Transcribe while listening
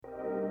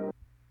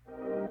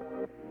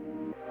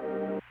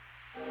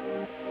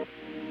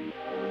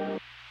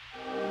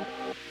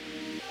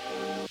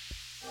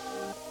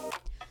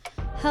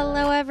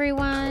Hello,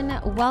 everyone.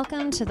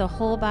 Welcome to the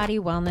Whole Body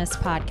Wellness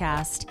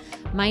Podcast.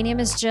 My name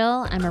is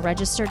Jill. I'm a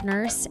registered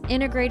nurse,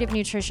 integrative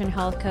nutrition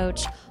health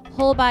coach,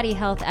 whole body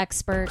health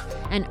expert,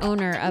 and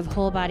owner of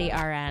Whole Body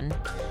RN.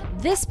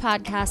 This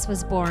podcast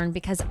was born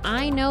because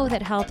I know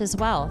that health is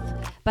wealth,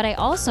 but I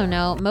also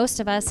know most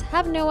of us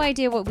have no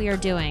idea what we are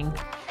doing.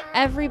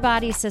 Every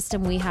body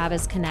system we have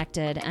is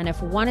connected, and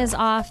if one is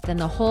off, then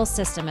the whole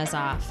system is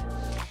off.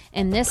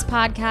 In this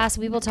podcast,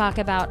 we will talk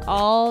about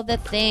all the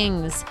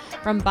things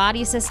from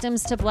body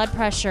systems to blood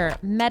pressure,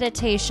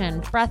 meditation,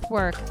 breath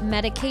work,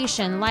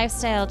 medication,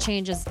 lifestyle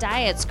changes,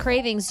 diets,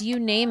 cravings, you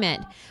name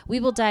it. We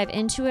will dive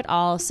into it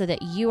all so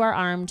that you are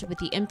armed with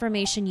the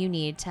information you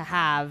need to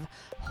have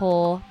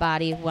whole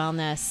body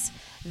wellness.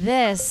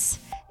 This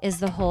is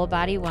the Whole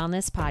Body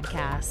Wellness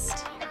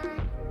Podcast.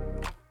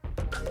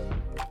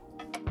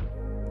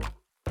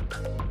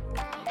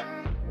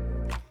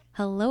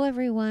 Hello,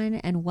 everyone,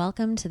 and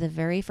welcome to the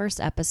very first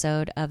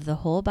episode of the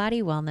Whole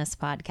Body Wellness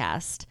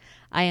Podcast.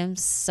 I am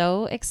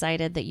so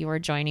excited that you are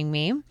joining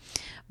me.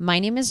 My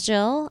name is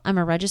Jill. I'm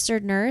a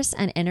registered nurse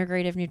and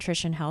integrative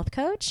nutrition health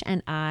coach,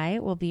 and I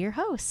will be your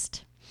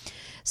host.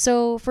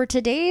 So for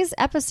today's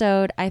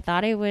episode, I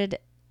thought I would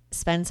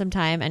spend some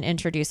time and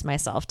introduce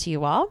myself to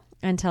you all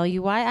and tell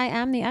you why I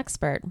am the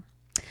expert.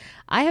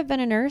 I have been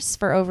a nurse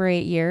for over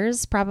 8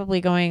 years,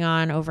 probably going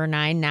on over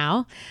 9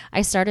 now.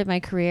 I started my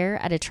career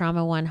at a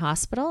Trauma One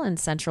hospital in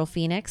Central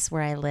Phoenix,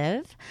 where I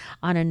live,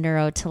 on a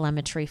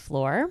neurotelemetry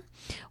floor,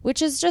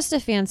 which is just a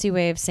fancy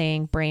way of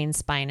saying brain,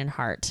 spine, and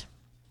heart.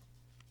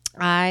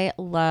 I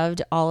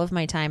loved all of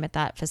my time at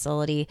that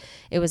facility.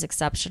 It was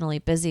exceptionally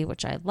busy,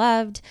 which I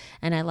loved,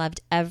 and I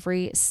loved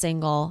every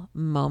single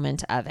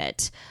moment of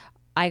it.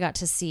 I got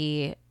to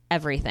see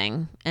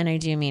everything, and I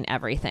do mean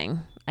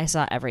everything. I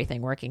saw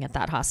everything working at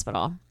that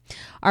hospital.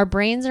 Our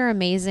brains are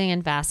amazing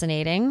and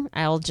fascinating.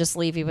 I'll just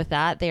leave you with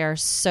that. They are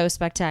so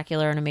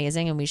spectacular and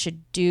amazing, and we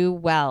should do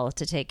well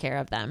to take care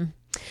of them.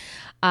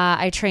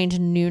 I trained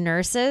new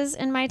nurses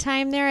in my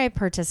time there. I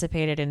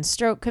participated in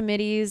stroke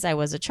committees. I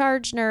was a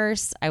charge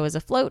nurse. I was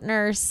a float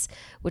nurse,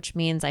 which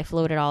means I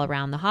floated all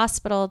around the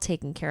hospital,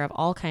 taking care of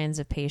all kinds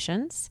of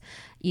patients,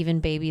 even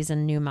babies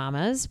and new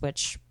mamas,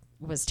 which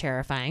was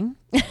terrifying.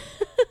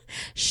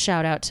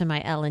 Shout out to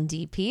my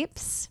L&D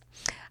peeps.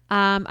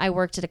 I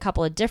worked at a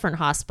couple of different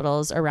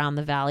hospitals around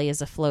the valley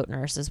as a float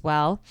nurse as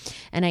well.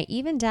 And I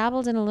even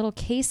dabbled in a little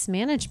case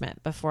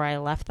management before I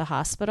left the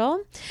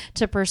hospital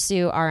to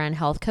pursue RN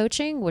health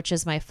coaching, which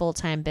is my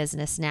full-time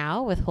business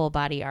now with Whole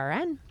Body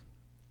RN.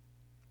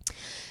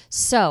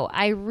 So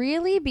I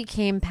really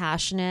became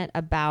passionate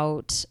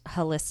about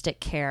holistic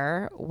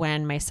care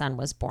when my son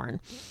was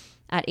born.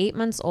 At 8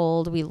 months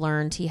old, we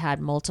learned he had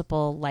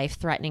multiple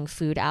life-threatening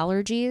food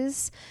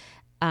allergies,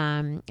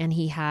 and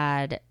he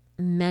had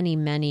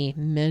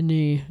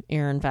many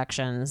ear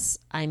infections.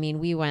 I mean,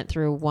 we went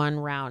through one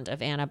round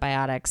of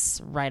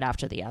antibiotics right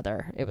after the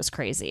other. It was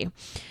crazy.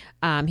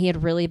 He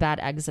had really bad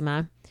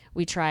eczema.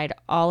 We tried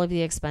all of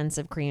the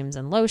expensive creams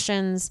and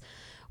lotions.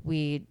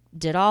 We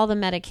did all the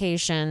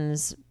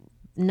medications.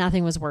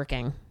 Nothing was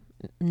working.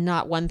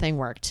 Not one thing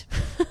worked.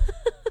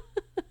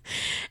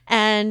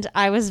 And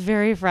I was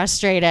very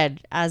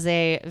frustrated as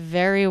a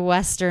very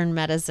Western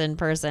medicine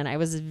person. I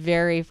was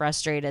very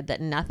frustrated that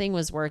nothing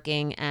was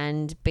working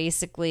and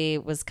basically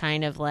was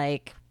kind of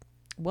like,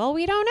 well,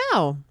 we don't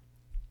know.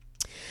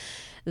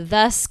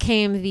 Thus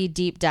came the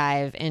deep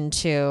dive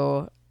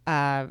into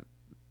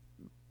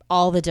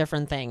all the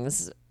different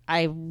things.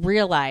 I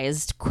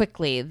realized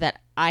quickly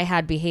that I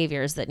had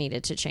behaviors that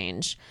needed to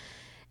change.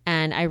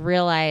 And I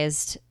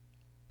realized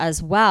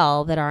as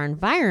well that our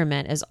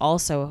environment is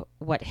also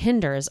what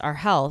hinders our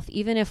health,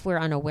 even if we're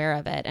unaware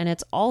of it. And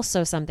it's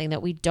also something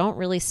that we don't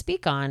really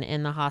speak on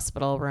in the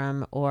hospital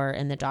room or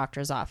in the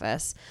doctor's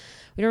office.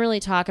 We don't really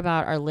talk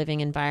about our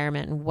living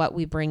environment and what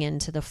we bring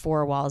into the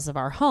four walls of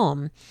our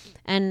home.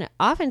 And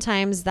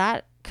oftentimes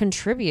that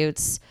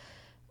contributes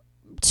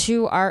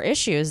to our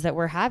issues that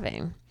we're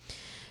having.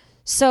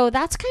 So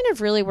that's kind of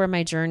really where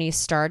my journey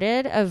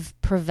started of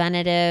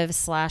preventative /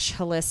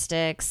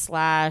 holistic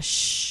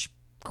 /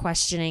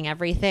 questioning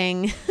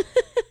everything.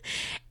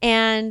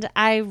 And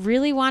I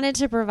really wanted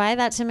to provide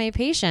that to my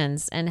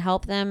patients and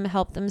help them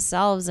help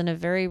themselves in a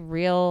very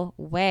real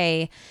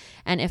way.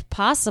 And if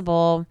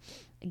possible,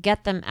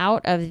 get them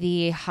out of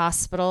the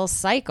hospital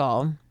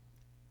cycle,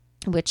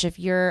 which if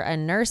you're a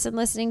nurse and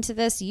listening to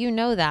this, you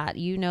know that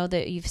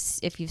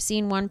if you've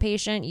seen one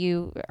patient,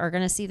 you are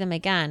going to see them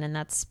again. And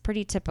that's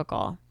pretty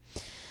typical.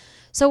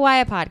 So why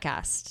a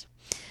podcast?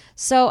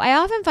 So I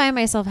often find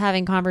myself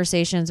having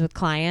conversations with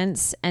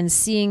clients and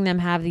seeing them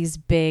have these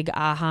big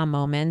aha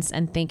moments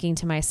and thinking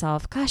to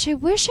myself, gosh, I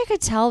wish I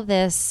could tell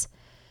this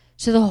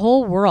to the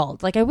whole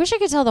world. Like, I wish I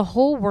could tell the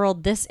whole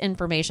world this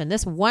information,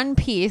 this one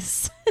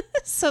piece,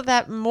 so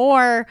that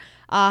more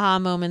aha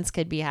moments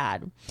could be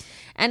had.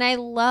 And I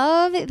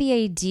love the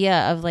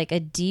idea of like a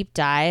deep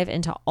dive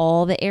into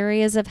all the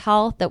areas of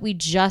health that we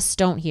just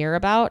don't hear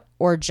about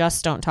or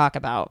just don't talk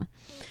about.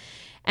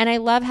 And I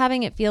love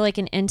having it feel like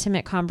an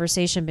intimate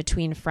conversation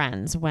between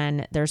friends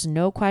when there's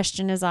no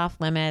question is off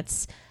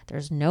limits.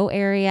 There's no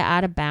area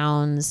out of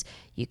bounds.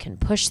 You can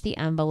push the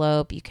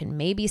envelope. You can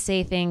maybe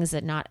say things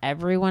that not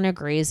everyone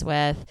agrees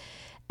with.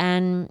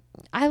 And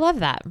I love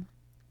that.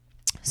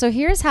 So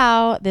here's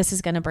how this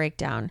is going to break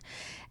down.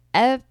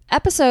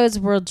 Episodes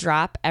will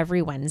drop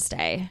every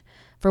Wednesday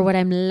for what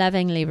I'm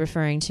lovingly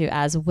referring to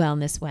as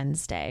Wellness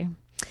Wednesday.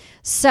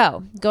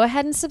 So go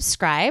ahead and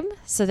subscribe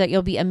so that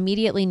you'll be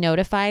immediately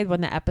notified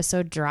when the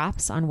episode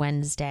drops on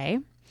Wednesday.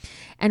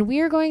 And we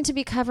are going to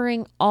be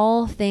covering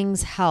all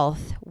things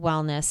health,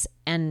 wellness,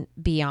 and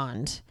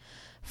beyond.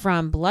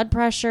 From blood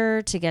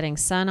pressure to getting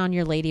sun on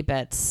your lady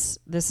bits.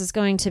 This is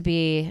going to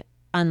be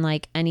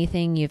unlike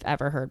anything you've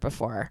ever heard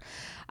before.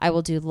 I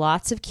will do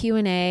lots of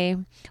Q&A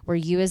where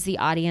you as the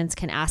audience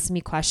can ask me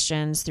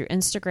questions through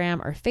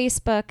Instagram or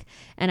Facebook,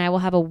 and I will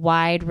have a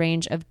wide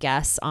range of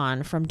guests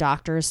on, from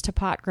doctors to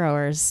pot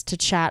growers, to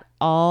chat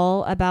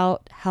all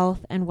about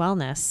health and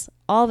wellness,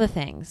 all the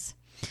things.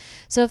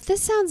 So if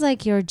this sounds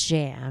like your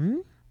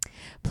jam,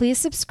 please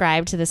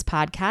subscribe to this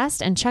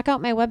podcast and check out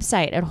my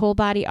website at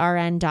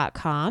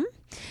wholebodyrn.com.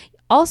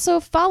 Also,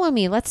 follow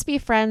me. Let's be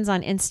friends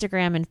on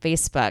Instagram and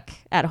Facebook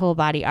at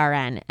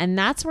wholebodyrn. And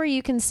that's where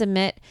you can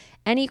submit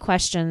any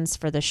questions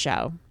for the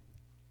show.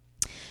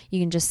 You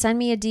can just send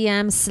me a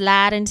DM,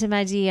 slide into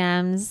my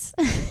DMs,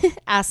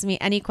 ask me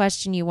any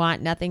question you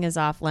want. Nothing is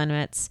off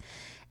limits.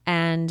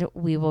 And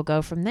we will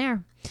go from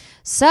there.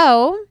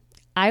 So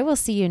I will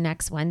see you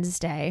next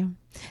Wednesday.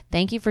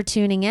 Thank you for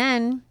tuning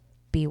in.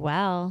 Be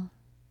well.